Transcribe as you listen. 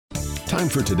Time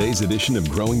for today's edition of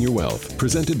Growing Your Wealth,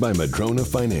 presented by Madrona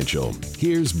Financial.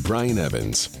 Here's Brian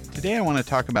Evans. Today I want to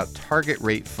talk about target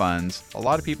rate funds. A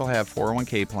lot of people have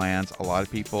 401k plans. A lot of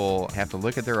people have to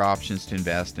look at their options to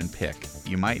invest and pick.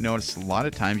 You might notice a lot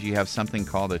of times you have something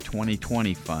called a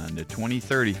 2020 fund, a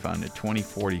 2030 fund, a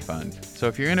 2040 fund. So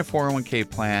if you're in a 401k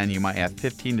plan, you might have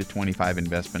 15 to 25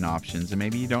 investment options, and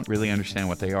maybe you don't really understand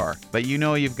what they are. But you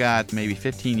know you've got maybe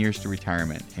 15 years to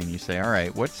retirement, and you say, all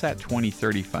right, what's that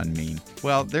 2030 fund mean?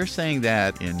 Well, they're saying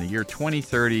that in the year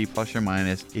 2030, plus or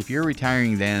minus, if you're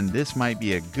retiring then, this might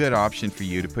be a good option for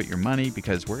you to put your money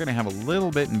because we're going to have a little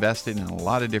bit invested in a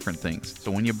lot of different things. So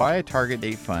when you buy a target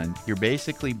date fund, you're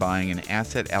basically buying an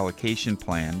asset allocation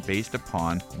plan based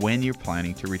upon when you're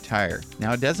planning to retire.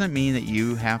 Now, it doesn't mean that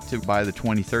you have to buy the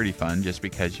 2030 fund just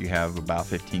because you have about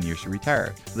 15 years to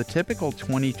retire. The typical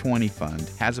 2020 fund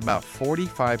has about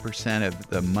 45% of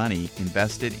the money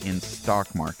invested in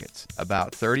stock markets.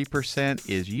 About 30%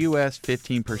 is U.S.,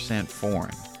 15%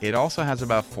 foreign. It also has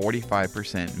about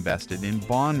 45% invested in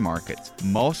bond markets.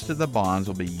 Most of the bonds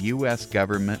will be U.S.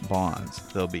 government bonds.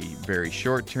 They'll be very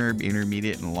short-term,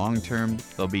 intermediate, and long-term.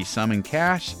 There'll be some in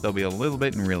cash. There'll be a little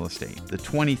bit in real estate. The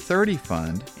 2030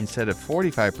 fund, instead of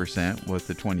 45% with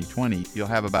the 2020, you'll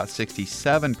have about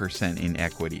 67% in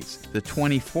equities. The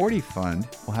 2040 fund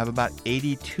will have about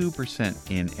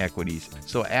 82% in equities.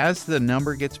 So as the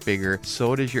number gets bigger,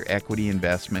 so does your equity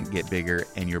investment get bigger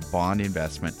and your bond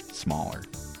investment smaller.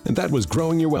 And that was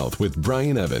Growing Your Wealth with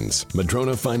Brian Evans,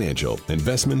 Madrona Financial.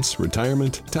 Investments,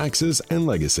 retirement, taxes, and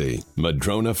legacy.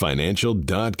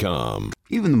 MadronaFinancial.com.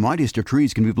 Even the mightiest of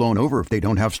trees can be blown over if they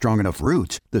don't have strong enough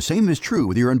roots. The same is true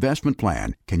with your investment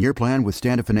plan. Can your plan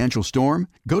withstand a financial storm?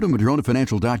 Go to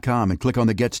MadronaFinancial.com and click on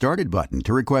the Get Started button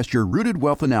to request your Rooted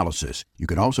Wealth Analysis. You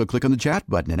can also click on the chat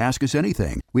button and ask us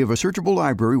anything. We have a searchable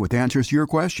library with answers to your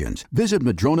questions. Visit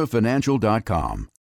MadronaFinancial.com.